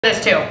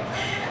This too.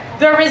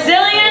 The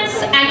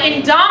resilience and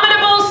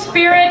indomitable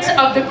spirit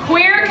of the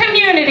queer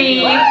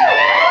community.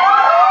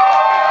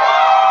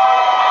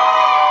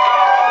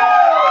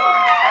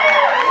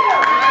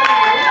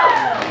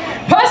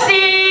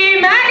 Pussy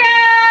Maggot!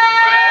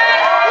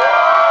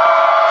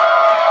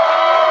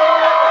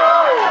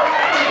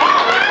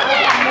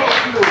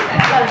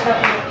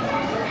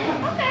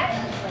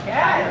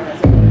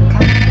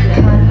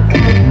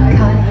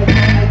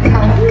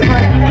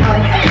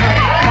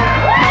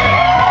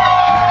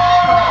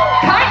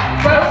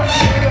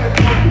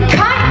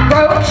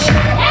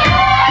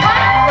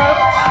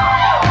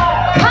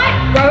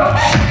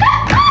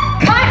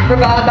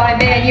 Revolved by a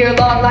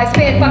man-year-long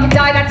lifespan. Fucking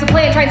die, that's the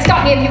plan. Try and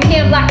stop me if you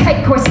can. Black kite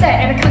corset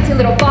and a cunty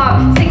little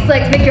bob. 6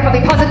 legs make your hubby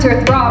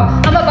positor throb.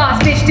 I'm a boss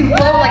bitch, do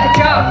blow like a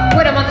job.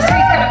 When I'm on the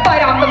streets, gotta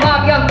fight off the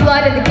mob. Young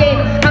blood in the game,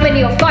 I'm a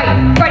neophyte.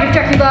 Fight of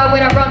Dracula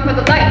when I run for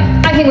the light.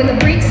 I hang with the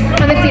freaks,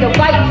 I'm a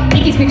xenobite.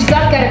 Eat these bitches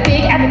up, got a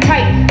big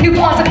appetite. New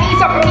philosophy,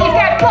 Socrates.